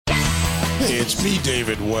Hey, it's me,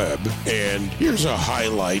 David Webb, and here's a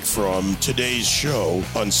highlight from today's show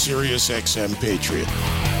on Sirius XM Patriot.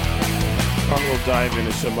 We'll dive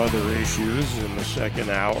into some other issues in the second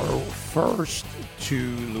hour. First,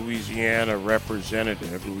 to Louisiana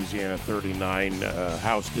Representative, Louisiana 39,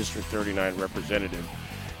 House District 39 Representative,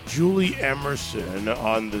 Julie Emerson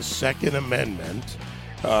on the Second Amendment.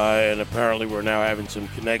 And apparently we're now having some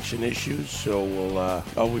connection issues, so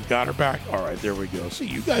we've got her back. All right, there we go. See,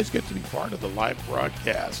 you guys get to be part of the live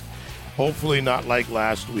broadcast. Hopefully not like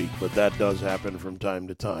last week, but that does happen from time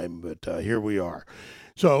to time. But here we are.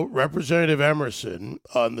 So Representative Emerson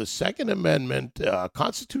on the Second Amendment,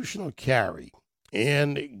 constitutional carry,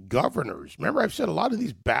 and governors. Remember, I've said a lot of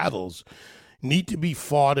these battles need to be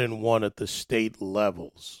fought and won at the state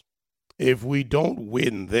levels. If we don't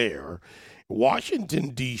win there, Washington,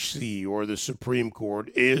 D.C., or the Supreme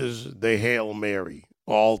Court is the Hail Mary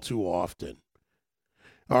all too often.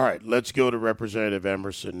 All right, let's go to Representative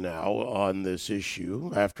Emerson now on this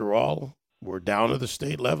issue. After all, we're down at the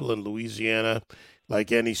state level in Louisiana,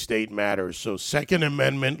 like any state matters. So Second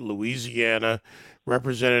Amendment, Louisiana,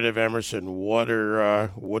 Representative Emerson, what are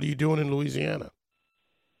you doing in Louisiana?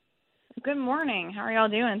 Good morning. How are y'all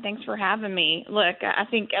doing? Thanks for having me. Look, I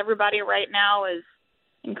think everybody right now is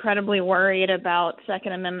incredibly worried about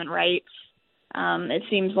Second Amendment rights. It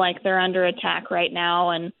seems like they're under attack right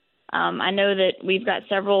now, and I know that we've got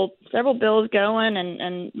several bills going,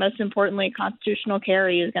 and most importantly, constitutional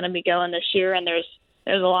carry is going to be going this year, and there's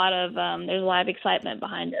a lot of excitement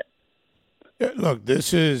behind it. Look,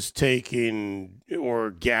 this is taking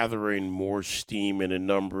or gathering more steam in a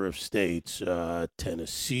number of states.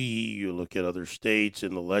 Tennessee, you look at other states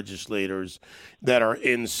and the legislators that are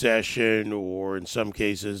in session or in some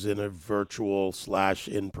cases in a virtual /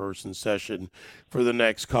 in-person session for the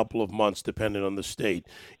next couple of months, depending on the state.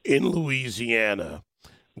 In Louisiana,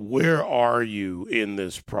 where are you in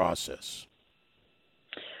this process?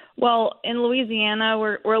 Well, in Louisiana,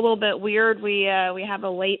 we're a little bit weird. We have a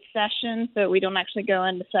late session, so we don't actually go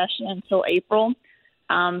into session until April.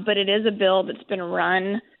 But it is a bill that's been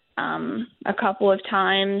run a couple of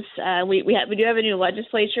times. We do have a new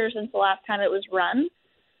legislature since the last time it was run.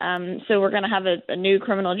 So we're going to have a new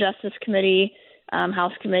criminal justice committee,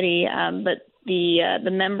 House committee. But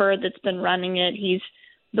the member that's been running it, he's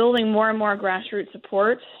building more and more grassroots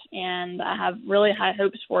support, and I have really high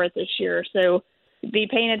hopes for it this year. So be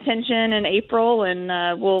paying attention in April, and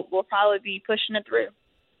we'll probably be pushing it through.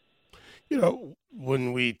 You know,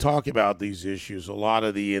 when we talk about these issues, a lot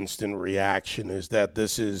of the instant reaction is that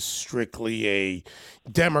this is strictly a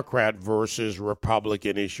Democrat versus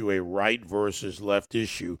Republican issue, a right versus left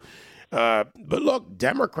issue. But look,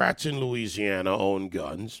 Democrats in Louisiana own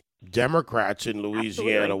guns. Democrats in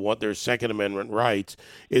Louisiana Absolutely want their Second Amendment rights.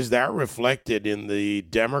 Is that reflected in the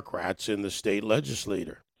Democrats in the state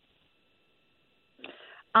legislature?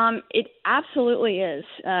 It absolutely is.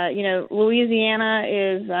 Louisiana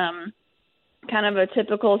is kind of a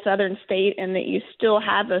typical southern state in that you still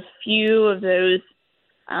have a few of those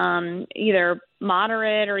either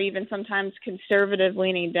moderate or even sometimes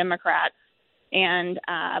conservative-leaning Democrats. And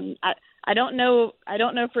I don't know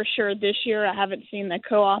for sure this year. I haven't seen the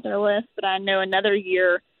co-author list, but I know another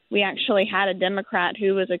year we actually had a Democrat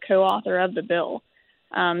who was a co-author of the bill.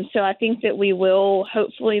 So I think that we will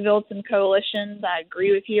hopefully build some coalitions. I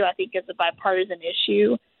agree with you. I think it's a bipartisan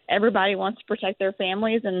issue. Everybody wants to protect their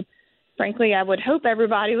families, and frankly, I would hope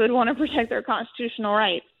everybody would want to protect their constitutional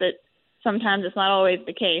rights, but sometimes it's not always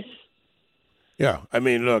the case. Yeah, I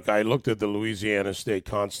mean, look, I looked at the Louisiana State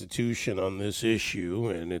Constitution on this issue,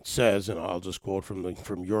 and it says, and I'll just quote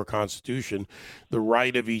from your Constitution, the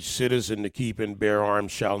right of each citizen to keep and bear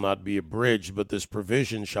arms shall not be abridged, but this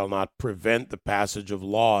provision shall not prevent the passage of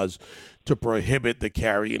laws to prohibit the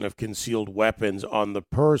carrying of concealed weapons on the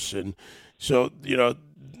person. So,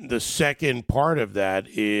 the second part of that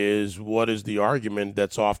is what is the argument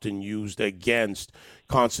that's often used against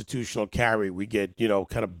constitutional carry. We get,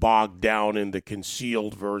 kind of bogged down in the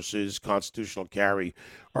concealed versus constitutional carry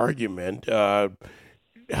argument. How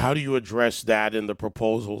do you address that in the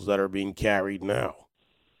proposals that are being carried now?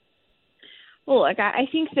 Well, look, I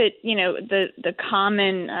think that, the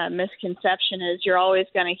common misconception is you're always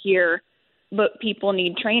going to hear, but people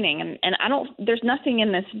need training. And there's nothing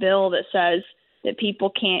in this bill that says that people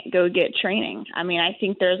can't go get training. I mean, I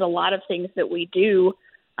think there's a lot of things that we do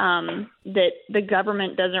that the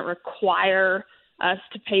government doesn't require us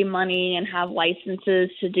to pay money and have licenses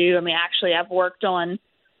to do. I mean, actually, I've worked on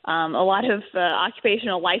a lot of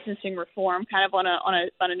occupational licensing reform, kind of on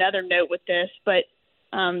another note with this. But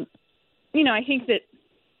I think that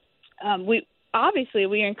obviously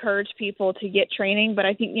we encourage people to get training, but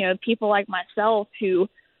I think, people like myself who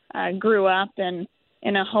grew up in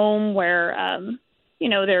a home where,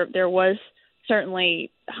 there was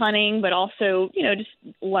certainly hunting, but also, just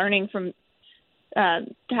learning from to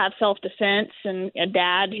have self-defense, and a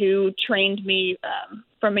dad who trained me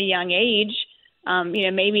from a young age.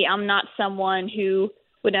 Maybe I'm not someone who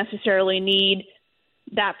would necessarily need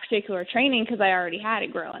that particular training because I already had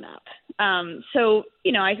it growing up.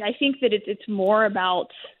 I think that it's more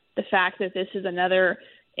about the fact that this is another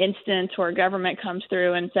instance where government comes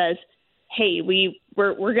through and says, hey,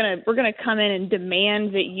 we're gonna come in and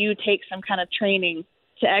demand that you take some kind of training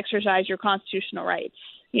to exercise your constitutional rights.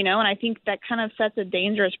 And I think that kind of sets a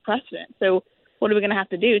dangerous precedent. So what are we going to have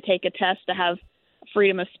to do? Take a test to have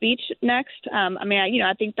freedom of speech next?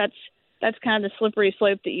 I think that's kind of the slippery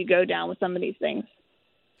slope that you go down with some of these things.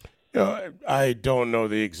 I don't know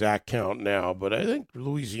the exact count now, but I think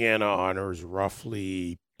Louisiana honors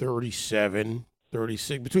roughly 36,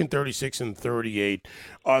 between 36 and 38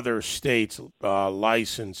 other states'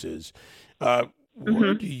 licenses.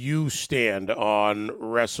 Where do you stand on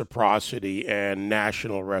reciprocity and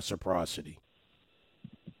national reciprocity?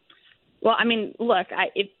 Well, look,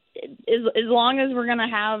 as long as we're going to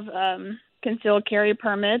have concealed carry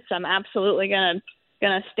permits, I'm absolutely going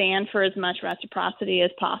to stand for as much reciprocity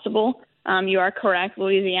as possible. You are correct.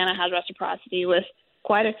 Louisiana has reciprocity with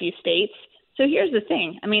quite a few states. So here's the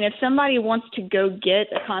thing. If somebody wants to go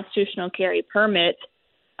get a constitutional carry permit,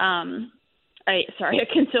 a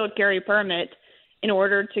concealed carry permit in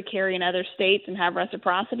order to carry in other states and have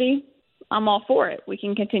reciprocity, I'm all for it. We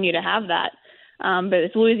can continue to have that. But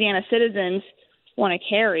if Louisiana citizens want to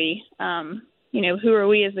carry, who are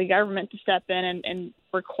we as the government to step in and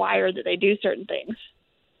require that they do certain things?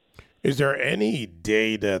 Is there any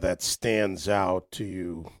data that stands out to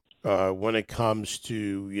you when it comes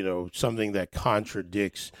to, something that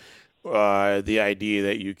contradicts the idea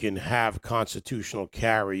that you can have constitutional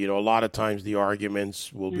carry? A lot of times the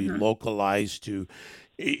arguments will be localized to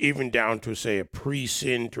even down to, say, a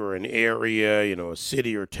precinct or an area, a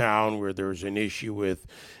city or town where there's an issue with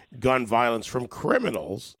gun violence from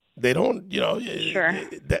criminals. They don't, Sure.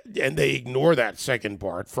 And they ignore that second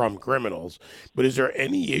part, from criminals. But is there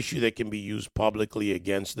any issue that can be used publicly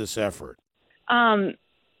against this effort?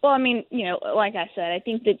 Well, like I said, I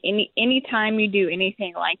think that any time you do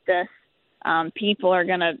anything like this, people are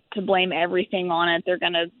going to blame everything on it. They're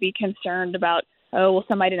going to be concerned about,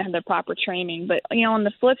 somebody didn't have the proper training. But, on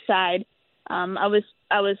the flip side, I was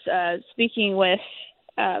speaking with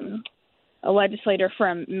a legislator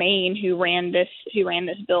from Maine who ran this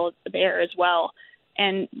bill there as well.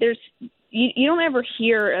 And you don't ever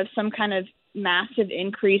hear of some kind of massive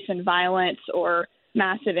increase in violence or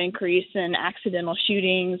massive increase in accidental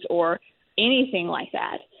shootings or anything like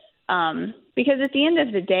that. Because at the end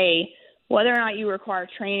of the day, whether or not you require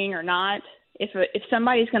training or not, if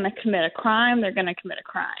somebody's going to commit a crime, they're going to commit a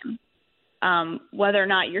crime, whether or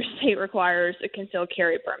not your state requires a concealed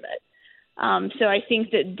carry permit. So I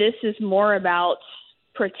think that this is more about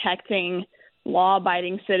protecting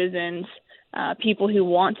law-abiding citizens, people who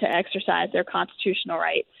want to exercise their constitutional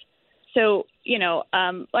rights. So,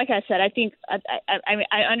 like I said, I think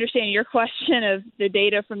I understand your question of the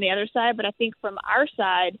data from the other side, but I think from our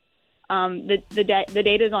side, the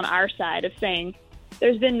data is on our side of saying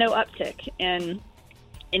there's been no uptick in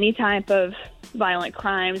any type of violent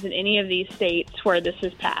crimes in any of these states where this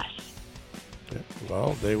has passed.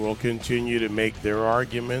 Well, they will continue to make their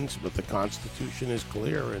arguments, but the Constitution is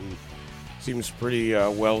clear and seems pretty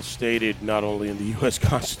well stated, not only in the U.S.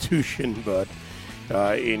 Constitution, but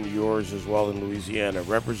in yours as well in Louisiana.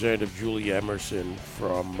 Representative Julie Emerson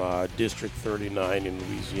from District 39 in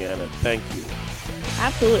Louisiana. Thank you.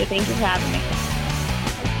 Absolutely. Thank you for having me.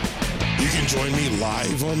 You can join me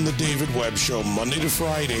live on The David Webb Show Monday to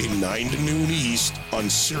Friday, 9 to noon East on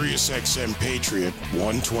SiriusXM Patriot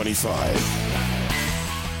 125.